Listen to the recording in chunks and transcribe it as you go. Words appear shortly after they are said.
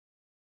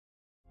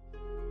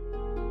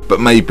but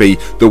maybe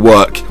the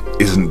work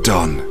isn't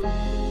done.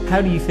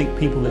 How do you think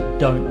people that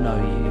don't know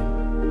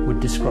you would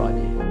describe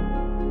you?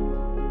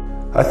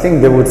 I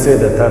think they would say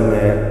that I'm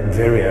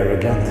very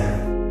arrogant.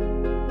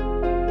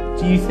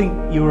 Do you think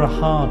you're a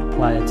hard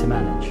player to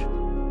manage?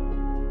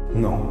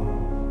 No.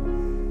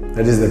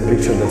 That is the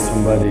picture that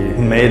somebody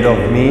made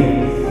of me,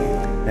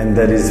 and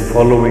that is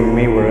following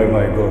me wherever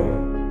I go.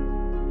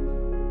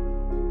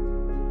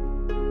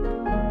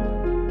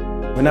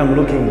 When I'm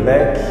looking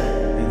back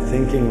and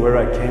thinking where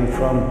I came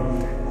from,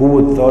 who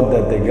would thought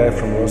that the guy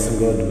from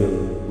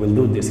Rosengård will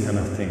do these kind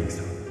of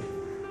things?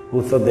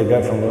 Who thought the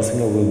guy from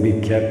Rosengård will be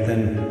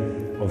captain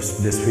of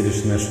the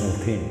Swedish national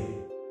team?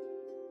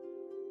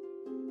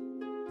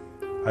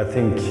 I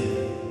think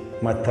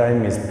my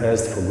time is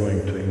past for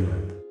going to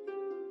England.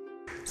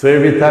 So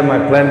every time I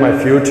plan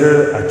my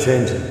future, I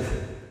change it.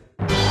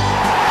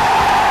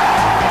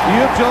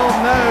 Your job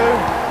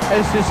now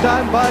is to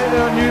stand by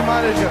their new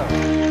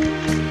manager.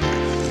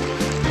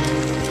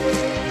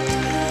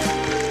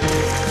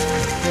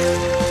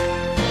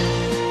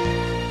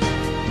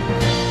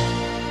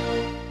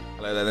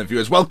 Hello there,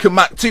 viewers. Welcome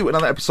back to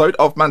another episode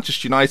of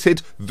Manchester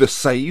United, The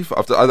Save.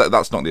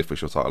 That's not the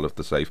official title of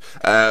The Save.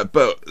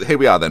 But here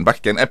we are then, back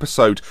again,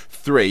 episode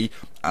 3.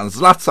 And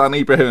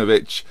Zlatan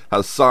Ibrahimovic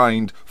has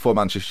signed for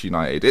Manchester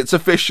United. It's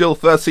official,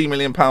 £13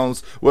 million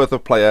worth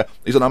of player.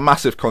 He's on a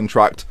massive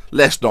contract.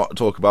 Let's not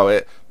talk about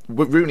it.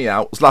 Rooney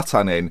out,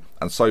 Zlatan in,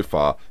 and so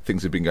far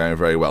things have been going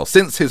very well.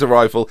 Since his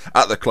arrival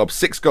at the club,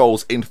 6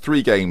 goals in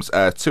 3 games,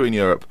 2 in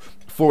Europe,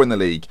 4 in the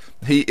league.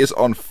 He is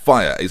on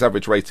fire. His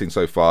average rating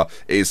so far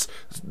is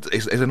a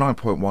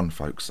 9.1,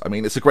 folks. I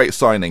mean, it's a great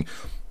signing.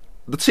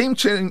 The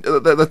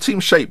team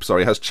shape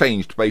has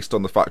changed based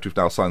on the fact we've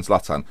now signed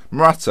Zlatan.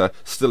 Morata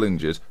still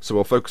injured, so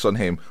we'll focus on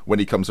him when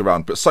he comes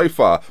around. But so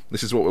far,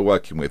 this is what we're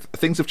working with.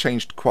 Things have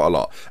changed quite a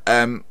lot.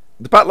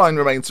 The back line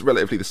remains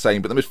relatively the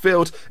same, but the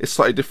midfield is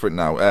slightly different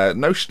now.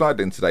 No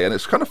Schneiderlin today, and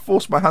it's kind of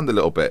forced my hand a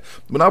little bit.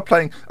 We're now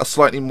playing a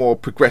slightly more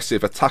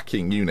progressive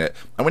attacking unit,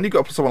 and when you've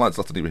got someone like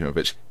Zlatan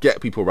Ibrahimovic,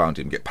 get people around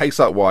him, get pace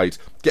out wide,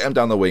 get him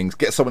down the wings,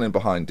 get someone in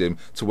behind him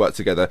to work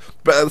together,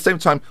 but at the same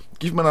time,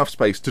 give him enough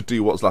space to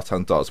do what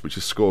Zlatan does, which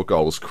is score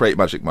goals, create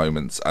magic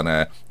moments,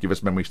 and give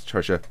us memories to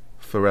treasure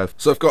forever.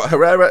 So I've got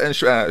Herrera and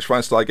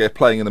Schweinsteiger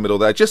playing in the middle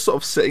there, just sort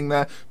of sitting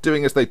there,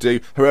 doing as they do.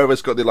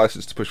 Herrera's got the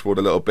license to push forward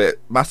a little bit.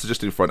 Massa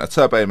just in front.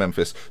 Aturbe and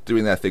Memphis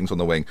doing their things on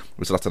the wing,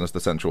 with Zlatan as the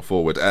central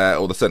forward,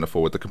 or the centre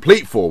forward, the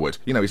complete forward.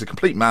 You know, he's a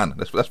complete man,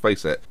 let's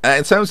face it.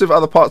 In terms of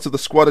other parts of the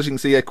squad, as you can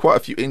see here, quite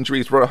a few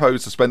injuries. Rojo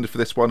suspended for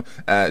this one.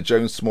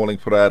 Jones, Smalling,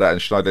 Pereira and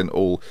Schneiderlin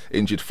all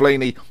injured.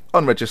 Fellaini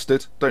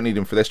unregistered, don't need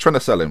him for this. Trying to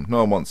sell him, no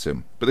one wants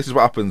him. But this is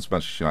what happens,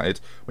 Manchester United.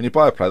 When you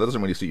buy a player that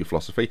doesn't really suit your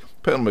philosophy,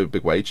 put on a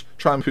big wage,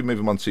 try and move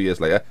him on 2 years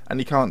later, and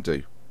you can't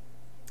do.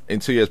 In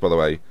 2 years, by the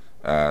way,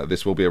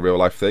 this will be a real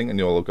life thing, and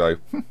you'll all go,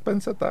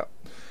 Ben said that.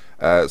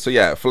 So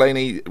yeah,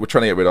 Fellaini we're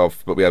trying to get rid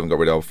of, but we haven't got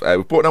rid of.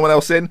 We've brought no one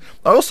else in.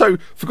 I also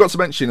forgot to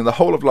mention in the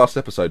whole of last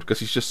episode, because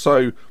he's just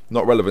so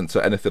not relevant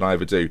to anything I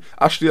ever do,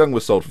 Ashley Young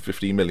was sold for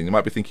 15 million. You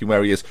might be thinking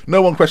where he is.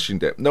 No one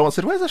questioned it. No one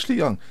said, where's Ashley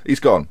Young? He's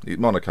gone.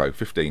 Monaco,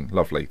 15.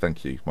 Lovely.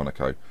 Thank you,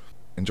 Monaco.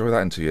 Enjoy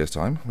that in 2 years'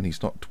 time when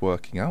he's not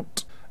working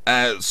out.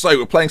 So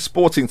we're playing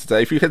Sporting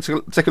today. If you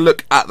take a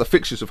look at the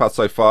fixtures we've had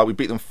so far, we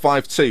beat them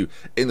 5-2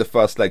 in the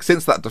first leg.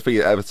 Since that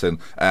defeat at Everton,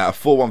 a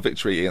 4-1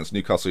 victory against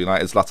Newcastle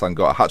United. Zlatan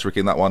got a hat-trick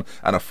in that one,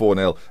 and a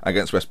 4-0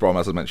 against West Brom,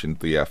 as I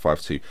mentioned, the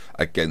 5-2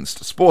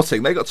 against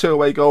Sporting. They got 2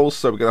 away goals,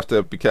 so we're going to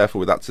have to be careful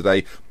with that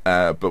today.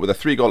 But with a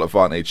 3-goal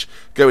advantage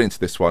going into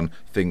this one,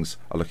 things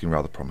are looking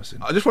rather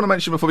promising. I just want to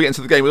mention before we get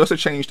into the game, we also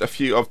changed a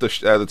few of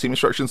the team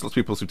instructions. Lots of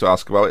people seem to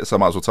ask about it, so I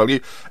might as well tell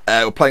you.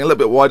 We're playing a little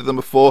bit wider than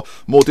before,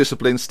 more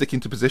discipline, sticking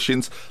to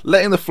positions,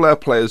 letting the flair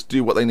players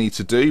do what they need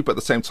to do, but at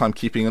the same time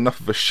keeping enough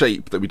of a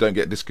shape that we don't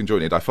get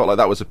disconjointed. I felt like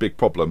that was a big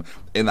problem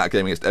in that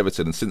game against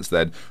Everton, and since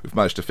then we've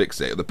managed to fix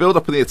it. The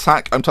build-up and the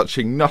attack, I'm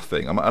touching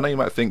nothing. I know you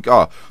might think,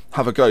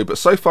 have a go, but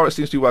so far it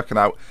seems to be working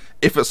out.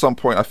 If at some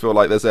point I feel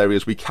like there's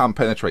areas we can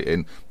penetrate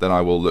in, then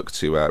I will look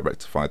to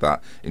rectify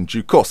that in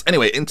due course.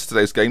 Anyway, into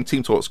today's game,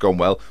 team talk's gone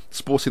well,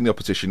 Sporting the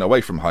opposition away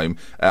from home.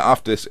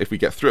 After this, if we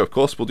get through, of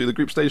course, we'll do the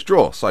group stage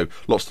draw, so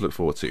lots to look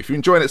forward to. If you're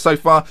enjoying it so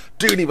far,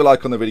 do leave a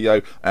like on the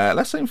video.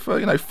 Let's aim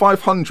for,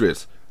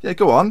 500. Yeah,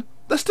 go on,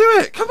 let's do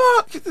it, come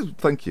on.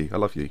 Thank you, I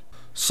love you.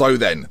 So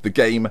then, the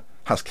game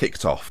has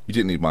kicked off. You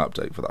didn't need my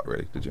update for that,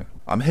 really, did you?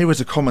 I'm here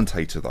as a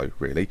commentator, though,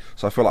 really,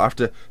 so I feel like I have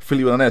to fill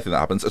you in on anything that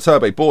happens.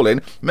 Aturbe, ball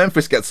in.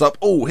 Memphis gets up.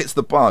 Oh, hits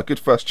the bar. Good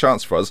first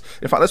chance for us.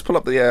 In fact, let's pull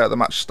up the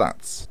match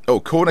stats. Oh,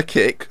 corner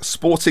kick.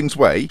 Sporting's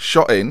way.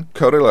 Shot in.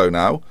 Carrillo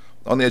now.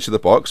 On the edge of the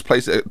box,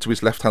 plays it to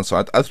his left-hand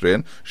side.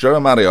 Adrian,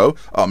 João Mario.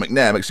 Oh,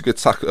 McNair makes a good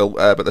tackle,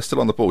 but they're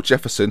still on the ball.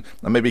 Jefferson,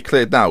 and maybe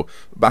cleared now.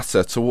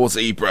 Massa towards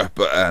Ibra,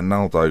 but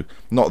Naldo,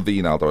 not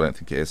the Naldo, I don't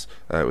think it is,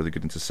 with a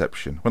good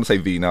interception. When I say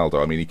the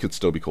Naldo, I mean he could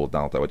still be called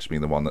Naldo. I just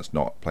mean the one that's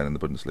not playing in the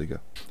Bundesliga.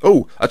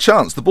 Oh, a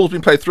chance. The ball's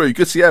been played through.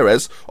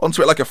 Gutierrez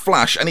onto it like a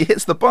flash, and he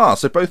hits the bar.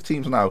 So both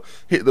teams now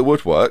hit the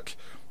woodwork.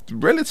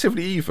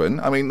 relatively even.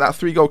 I mean, that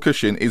 3-goal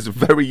cushion is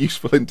very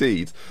useful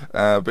indeed.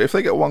 But if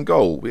they get 1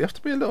 goal, we have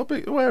to be a little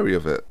bit wary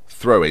of it.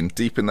 Throw in,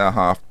 deep in their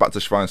half, back to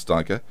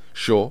Schweinsteiger.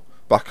 Shaw,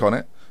 back on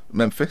it.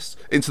 Memphis,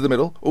 into the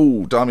middle.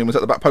 Oh, Darmian was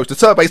at the back post.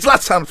 Iturbe,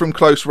 Zlatan from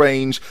close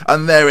range.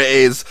 And there it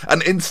is.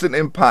 An instant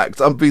impact.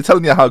 I've been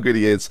telling you how good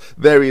he is.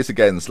 There he is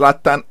again.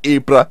 Zlatan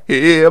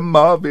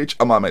Ibrahimovic.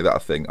 I might make that a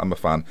thing. I'm a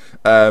fan.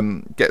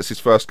 Gets his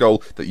first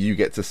goal that you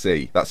get to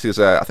see. That's his,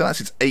 I think that's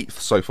his 8th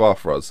so far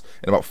for us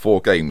in about 4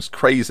 games.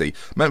 Crazy.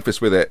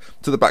 Memphis with it.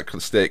 To the back of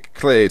the stick.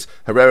 Cleared.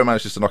 Herrera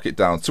manages to knock it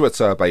down to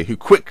Iturbe, who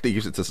quickly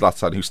gives it to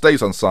Zlatan, who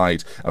stays on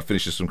side and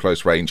finishes from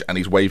close range. And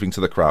he's waving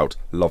to the crowd.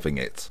 Loving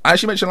it.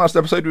 As you mentioned last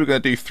episode, we were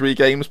going to do 3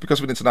 games. Because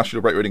of an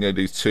international break, we're only going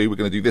to do 2. We're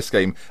going to do this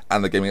game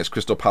and the game against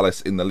Crystal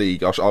Palace in the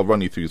league. I'll run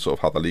you through sort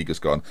of how the league has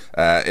gone.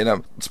 In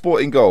a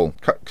Sporting goal,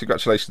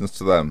 congratulations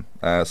to them.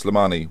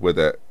 Slimani with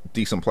it.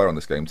 Decent player on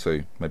this game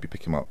too. Maybe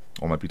pick him up,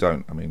 or maybe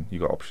don't. I mean, you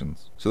got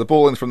options. So the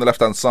ball in from the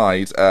left-hand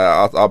side.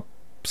 Our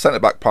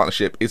centre-back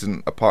partnership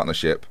isn't a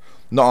partnership.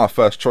 Not our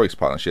first choice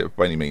partnership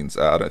by any means.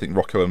 I don't think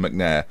Rocco and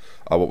McNair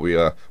are what we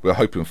were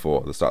hoping for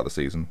at the start of the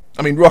season.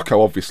 I mean,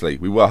 Rocco, obviously.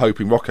 We were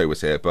hoping Rocco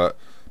was here, but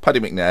Paddy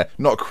McNair,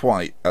 not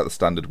quite at the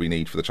standard we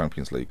need for the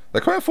Champions League.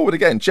 They're coming forward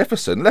again.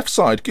 Jefferson, left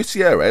side,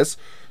 Gutierrez,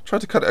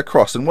 tried to cut it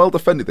across, and well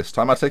defended this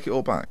time. I take it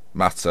all back.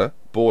 Mata,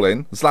 ball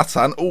in.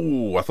 Zlatan,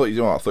 oh, I thought he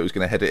was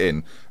going to head it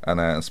in,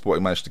 and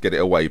Sporting managed to get it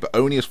away, but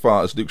only as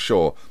far as Luke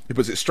Shaw, who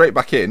puts it straight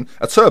back in.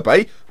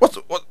 Iturbe,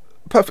 what?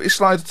 Perfectly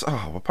slide.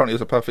 Oh, apparently it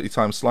was a perfectly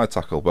timed slide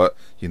tackle, but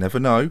you never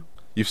know.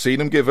 You've seen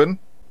them given.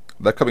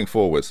 They're coming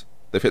forward.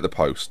 They've hit the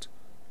post.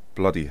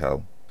 Bloody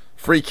hell.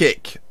 Free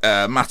kick.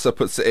 Mata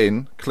puts it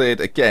in. Cleared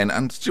again.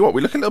 And do you know what?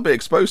 We look a little bit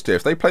exposed here.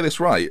 If they play this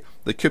right,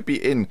 they could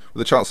be in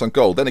with a chance on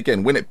goal. Then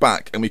again, win it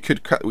back, and we could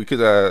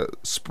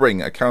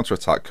spring a counter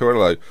attack.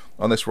 Carrillo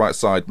on this right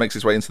side makes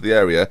his way into the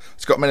area.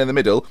 He's got men in the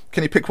middle.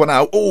 Can he pick one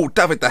out? Oh,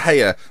 David De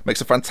Gea makes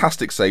a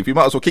fantastic save. You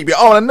might as well keep it.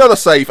 Oh, and another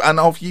save. And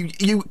off you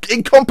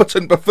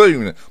incompetent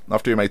buffoon.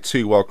 After he made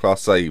 2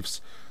 world-class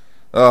saves.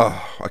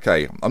 Oh,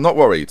 okay. I'm not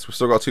worried. We've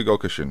still got a 2-goal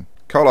cushion.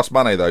 Carlos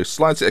Mane, though,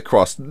 slides it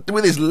across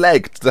with his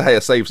leg. De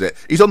Gea saves it.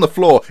 He's on the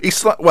floor.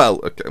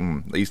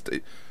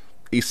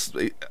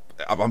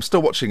 I'm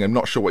still watching him,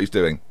 not sure what he's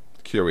doing.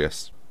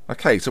 Curious.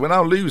 Okay, so we're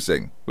now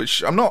losing,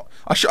 which I'm not.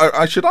 I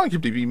should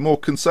arguably be more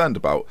concerned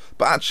about,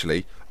 but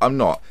actually, I'm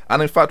not.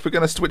 And in fact, we're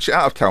going to switch it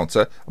out of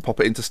counter and pop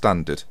it into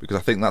standard, because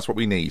I think that's what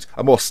we need.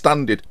 A more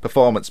standard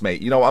performance,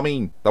 mate. You know what I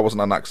mean? That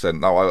wasn't an accent.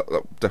 No,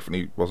 that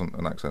definitely wasn't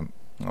an accent.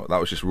 No,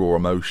 that was just raw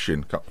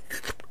emotion.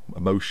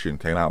 Emotion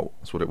came out.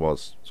 That's what it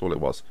was. That's all it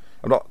was.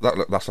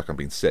 That's like I'm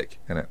being sick,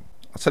 innit?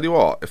 I'll tell you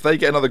what, if they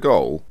get another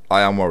goal,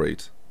 I am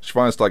worried.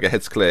 Schweinsteiger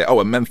heads clear. Oh,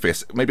 and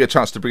Memphis, maybe a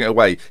chance to bring it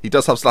away. He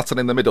does have Zlatan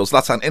in the middle.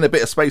 Zlatan in a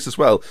bit of space as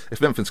well. If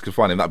Memphis could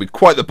find him, that'd be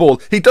quite the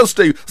ball. He does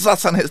do.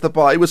 Zlatan hits the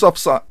bar. He was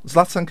offside.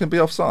 Zlatan can be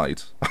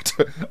offside.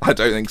 I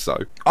don't think so.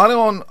 I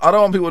don't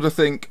want people to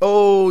think,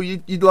 oh,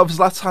 you love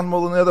Zlatan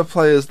more than the other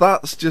players.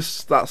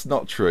 That's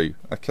not true.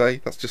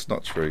 Okay, that's just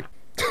not true.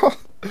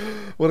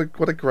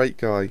 What a great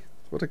guy.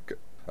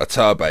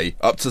 Iturbe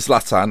up to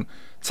Zlatan.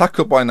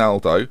 Tackled by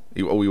Naldo.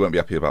 We won't be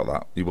happy about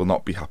that. We will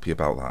not be happy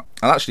about that.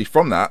 And actually,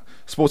 from that,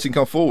 Sporting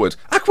come forward.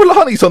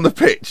 Aquilani's on the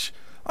pitch.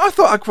 I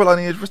thought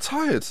Aquilani had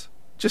retired.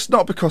 Just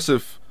not because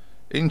of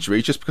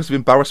injury, just because of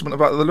embarrassment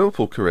about the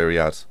Liverpool career he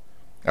had.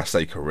 I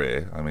say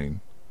career, I mean...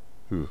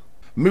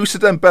 Moussa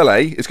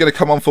Dembele is going to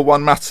come on for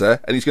Juan Mata,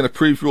 and he's going to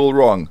prove you all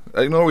wrong.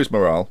 Ignore his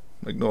morale.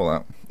 Ignore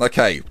that.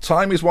 Okay,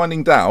 time is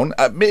winding down.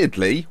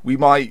 Admittedly, we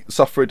might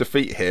suffer a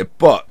defeat here,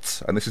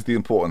 but, and this is the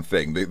important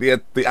thing,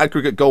 the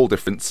aggregate goal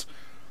difference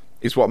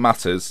is what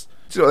matters.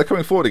 So they're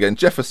coming forward again.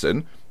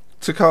 Jefferson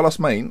to Carlos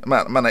Mane.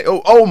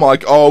 Oh my!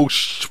 Oh,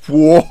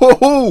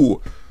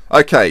 whoa!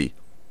 Okay,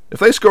 if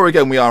they score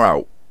again, we are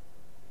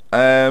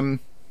out.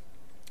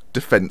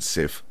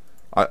 Defensive.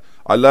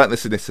 I learnt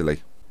this in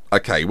Italy.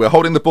 Okay, we're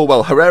holding the ball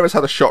well. Herrera's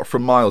had a shot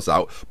from miles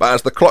out, but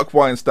as the clock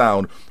winds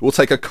down, we'll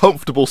take a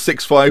comfortable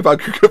 6-5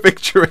 aggregate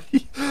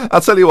victory.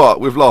 I'll tell you what,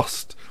 we've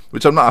lost,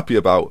 which I'm not happy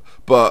about,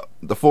 but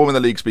the form in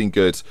the league's been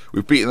good.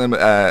 We've beaten them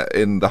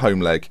in the home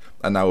leg,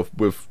 and now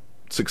we've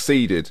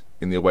succeeded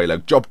in the away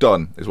leg. Job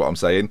done, is what I'm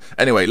saying.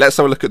 Anyway, let's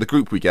have a look at the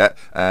group we get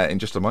in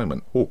just a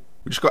moment. Oh,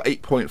 we just got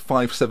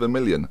 8.57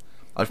 million.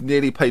 I've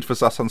nearly paid for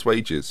Zlatan's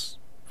wages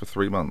for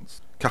 3 months.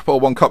 Capital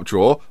One Cup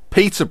draw,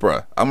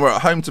 Peterborough, and we're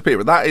at home to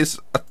Peterborough. That is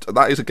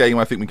a game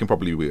I think we can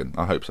probably win.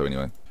 I hope so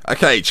anyway.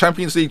 Okay,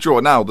 Champions League draw.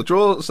 Now, the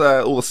draws,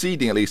 or the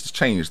seeding at least, has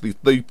changed.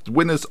 The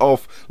winners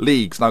of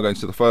leagues now going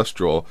to the first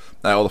draw,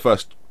 or the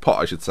first pot,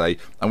 I should say,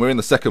 and we're in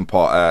the second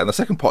pot. And the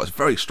second pot is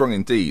very strong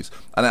indeed.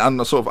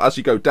 And sort of as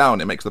you go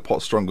down, it makes the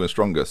pot stronger and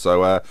stronger.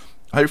 So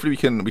hopefully we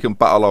can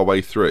battle our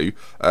way through.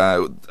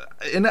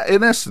 In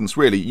essence,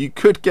 really, you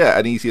could get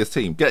an easier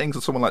team. Getting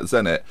to someone like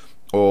Zenit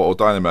or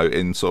Dynamo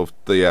in sort of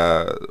the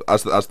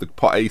as the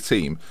pot A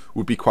team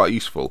would be quite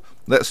useful.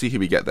 Let's see who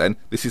we get then.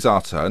 This is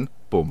our turn.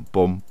 Boom,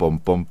 boom, boom,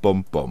 boom,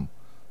 boom, boom.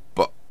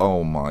 But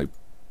oh my,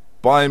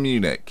 Bayern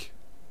Munich.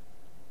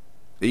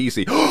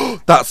 Easy.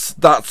 That's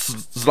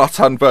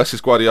Zlatan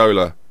versus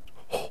Guardiola.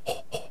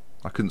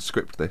 I couldn't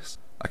script this.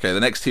 Okay,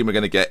 the next team we're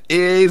going to get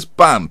is,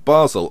 bam,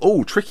 Basel.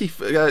 Oh, tricky.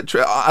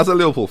 As a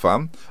Liverpool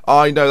fan,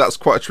 I know that's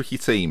quite a tricky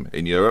team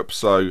in Europe,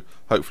 so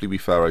hopefully we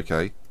fare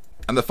okay.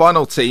 And the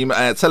final team,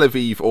 Tel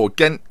Aviv or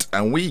Ghent,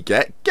 and we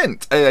get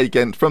Ghent, AA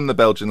Ghent from the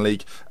Belgian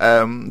League. Do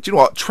you know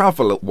what?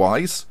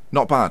 Travel-wise,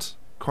 not bad.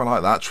 Quite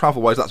like that.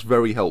 Travel-wise, that's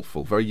very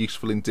helpful, very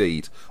useful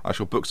indeed. I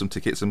shall book some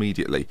tickets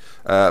immediately.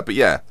 But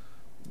yeah,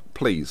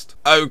 pleased.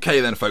 Okay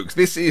then, folks,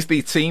 this is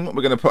the team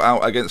we're going to put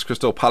out against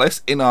Crystal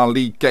Palace in our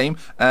league game.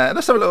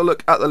 Let's have a little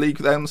look at the league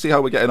then, see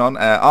how we're getting on.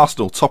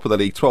 Arsenal, top of the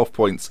league, 12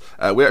 points.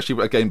 We're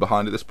actually a game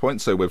behind at this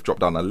point, so we've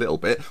dropped down a little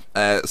bit.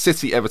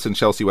 City, Everton,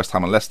 Chelsea, West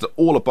Ham and Leicester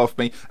all above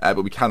me,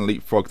 but we can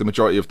leapfrog the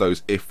majority of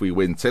those if we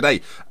win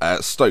today.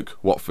 Stoke,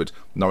 Watford,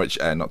 Norwich,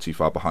 not too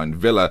far behind.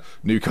 Villa,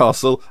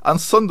 Newcastle and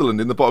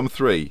Sunderland in the bottom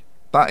three.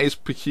 That is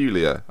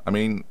peculiar. I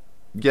mean,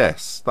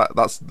 yes,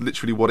 that's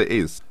literally what it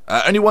is.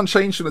 Only one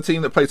change from the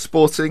team that played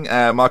Sporting.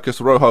 Marcus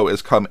Rojo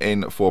has come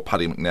in for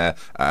Paddy McNair,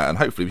 and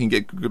hopefully we can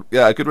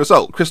get a good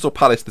result. Crystal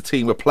Palace, the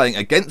team we're playing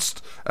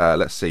against.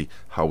 Let's see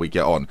how we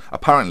get on.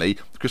 Apparently,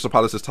 Crystal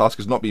Palace's task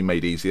has not been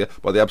made easier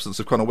by the absence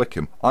of Connor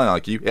Wickham. I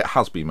argue it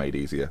has been made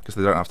easier because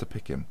they don't have to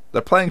pick him.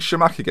 They're playing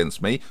Shamak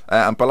against me,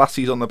 and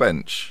Bolassi's on the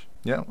bench.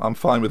 Yeah, I'm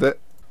fine with it.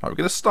 Right, we're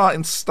going to start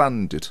in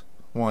standard.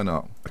 Why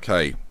not?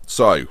 Okay,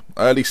 so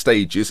early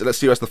stages. Let's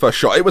see who has the first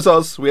shot. It was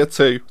us. We had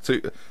two.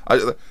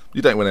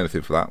 You don't win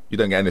anything for that. You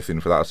don't get anything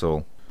for that at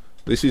all.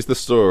 This is the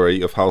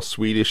story of how a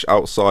Swedish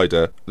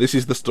outsider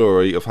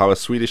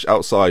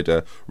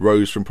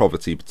rose from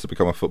poverty to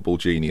become a football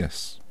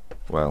genius.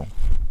 Well,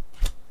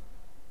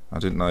 I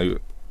didn't know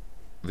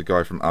the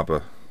guy from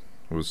ABBA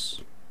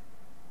was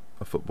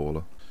a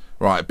footballer.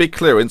 Right, big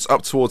clearance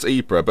up towards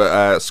Ibra,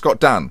 but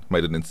Scott Dan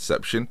made an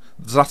interception.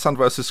 Zlatan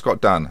versus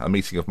Scott Dan, a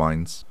meeting of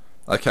minds.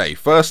 Okay,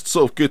 first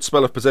sort of good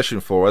spell of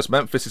possession for us.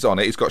 Memphis is on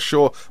it. He's got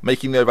Shaw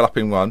making the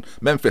overlapping run.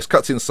 Memphis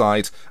cuts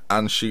inside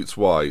and shoots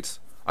wide.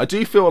 I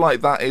do feel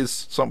like that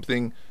is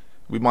something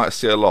we might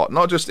see a lot.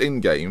 Not just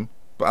in-game,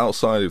 but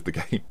outside of the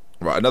game.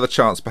 Right, another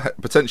chance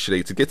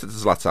potentially to get it to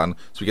Zlatan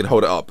so we can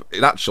hold it up.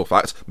 In actual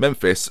fact,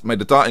 Memphis made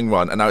a darting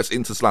run and now it's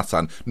into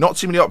Zlatan. Not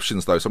too many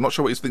options though, so I'm not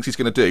sure what he thinks he's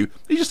going to do.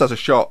 He just has a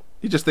shot.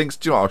 He just thinks,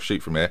 do you know what, I'll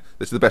shoot from here.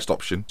 This is the best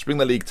option. Let's bring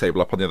the league table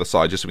up on the other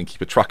side just so we can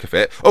keep a track of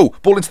it. Oh,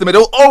 ball into the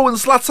middle. Oh, and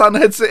Zlatan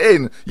heads it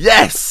in.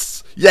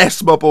 Yes!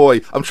 Yes, my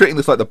boy. I'm treating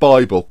this like the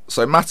Bible.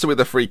 So Mata with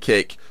a free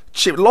kick.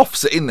 Chip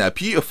lofts it in there.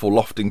 Beautiful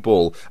lofting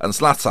ball. And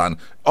Zlatan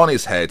on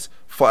his head.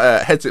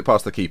 Heads it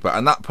past the keeper,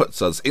 and that puts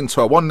us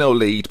into a 1-0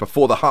 lead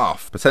before the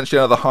half. Potentially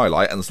another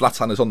highlight, and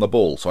Zlatan is on the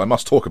ball, so I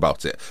must talk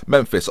about it.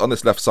 Memphis on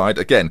this left side,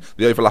 again,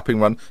 the overlapping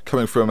run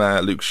coming from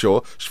Luke Shaw.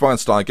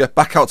 Schweinsteiger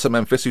back out to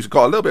Memphis, who's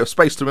got a little bit of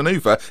space to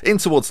manoeuvre in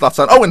towards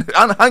Zlatan. Oh, and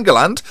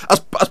Hangeland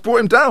has brought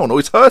him down, or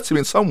he's hurt him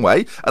in some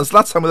way, and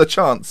Zlatan with a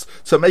chance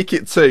to make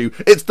it 2.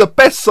 It's the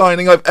best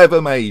signing I've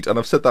ever made, and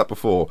I've said that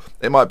before.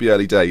 It might be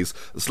early days.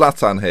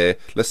 Zlatan here.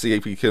 Let's see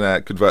if we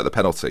can convert the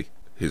penalty.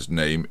 His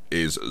name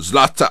is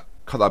Zlatan.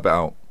 Cut that bit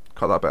out.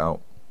 Cut that bit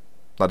out.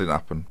 That didn't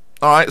happen.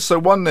 Alright, so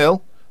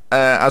 1-0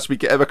 as we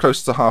get ever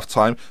closer to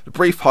half-time. A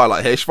brief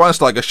highlight here.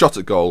 Schweinsteiger shot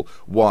at goal.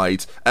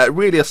 Wide.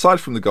 Really,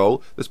 aside from the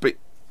goal, there's been...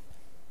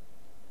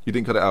 You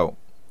didn't cut it out.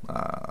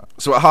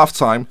 So at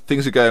half-time,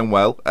 things are going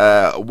well.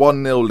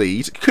 1-0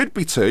 lead. Could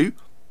be 2.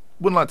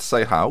 Wouldn't like to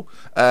say how.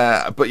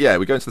 But yeah,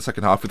 we go into the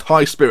second half with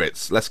high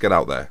spirits. Let's get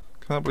out there.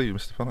 Can't believe he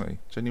missed a penalty.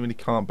 Genuinely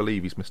can't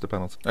believe he's missed a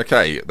penalty.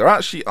 Okay, there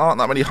actually aren't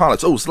that many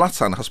highlights. Oh,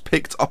 Zlatan has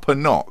picked up a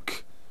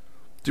knock.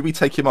 Do we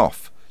take him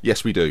off?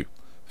 Yes, we do.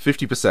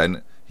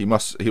 50%. He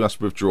must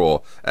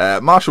withdraw.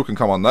 Marshall can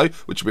come on though,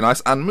 which would be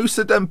nice. And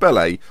Moussa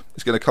Dembele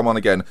is going to come on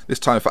again, this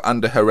time for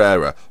Ander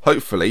Herrera.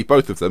 Hopefully,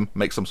 both of them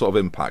make some sort of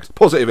impact.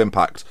 Positive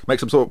impact. Make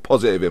some sort of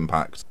positive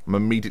impact. I'm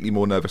immediately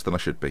more nervous than I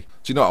should be. Do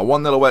you know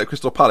what? 1-0 away at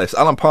Crystal Palace.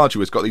 Alan Pardew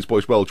has got these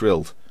boys well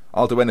drilled.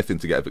 I'll do anything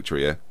to get a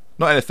victory here.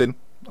 Not anything.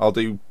 I'll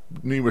do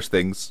numerous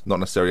things, not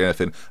necessarily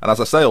anything. And as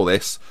I say all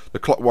this, the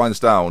clock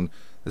winds down.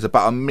 There's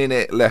about a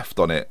minute left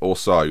on it or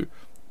so.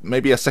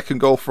 Maybe a second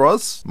goal for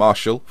us.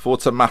 Marshall,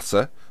 forward to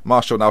Mata.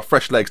 Marshall now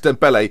fresh legs.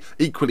 Dembele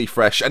equally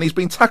fresh, and he's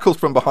been tackled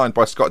from behind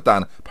by Scott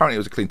Dan. Apparently it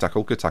was a clean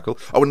tackle, good tackle.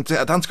 Oh, and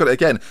Dan's got it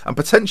again, and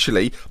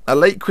potentially a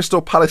late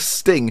Crystal Palace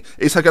sting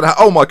is going to.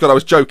 Oh my God, I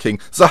was joking.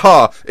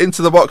 Zaha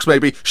into the box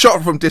maybe,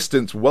 shot from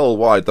distance, well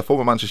wide. The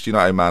former Manchester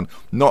United man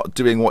not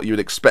doing what you would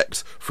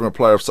expect from a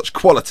player of such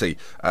quality.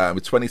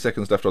 With 20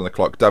 seconds left on the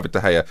clock, David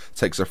De Gea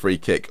takes a free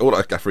kick, or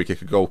a free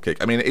kick, a goal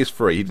kick. I mean, it is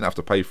free. He didn't have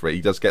to pay for it.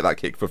 He does get that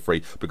kick for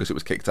free because it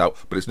was kicked out,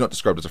 but it's not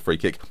described as a free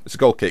kick. It's a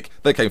goal kick.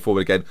 They came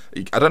forward again.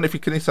 I don't know if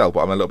you can tell, but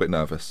I'm a little bit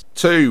nervous.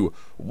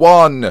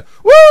 2-1.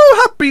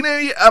 Woo! Happy New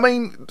Year! I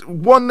mean,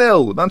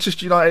 1-0.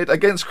 Manchester United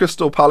against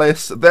Crystal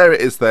Palace. There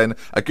it is then.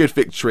 A good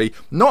victory.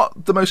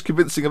 Not the most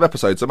convincing of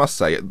episodes, I must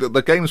say.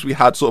 The games we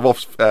had sort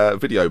of off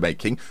video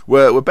making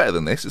were better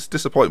than this. It's a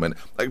disappointment.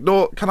 Like,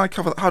 no, can I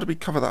cover that? How do we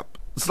cover that?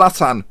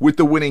 Zlatan with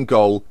the winning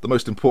goal, the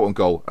most important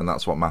goal, and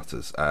that's what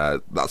matters.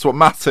 That's what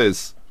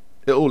matters.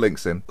 It all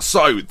links in.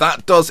 So,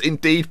 that does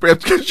indeed bring up...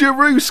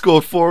 Giroud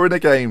scored 4 in a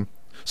game.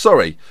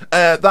 Sorry.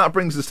 That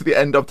brings us to the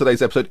end of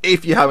today's episode.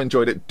 If you have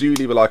enjoyed it, do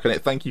leave a like on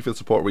it. Thank you for the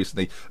support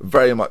recently.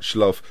 Very much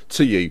love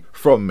to you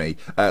from me.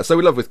 So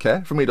we love with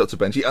care from me, Dr.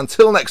 Benji.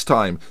 Until next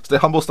time, stay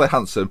humble, stay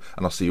handsome,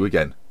 and I'll see you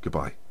again.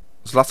 Goodbye.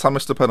 Zlatan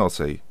missed a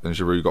penalty and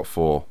Giroud got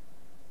 4.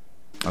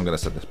 I'm going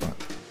to send this back.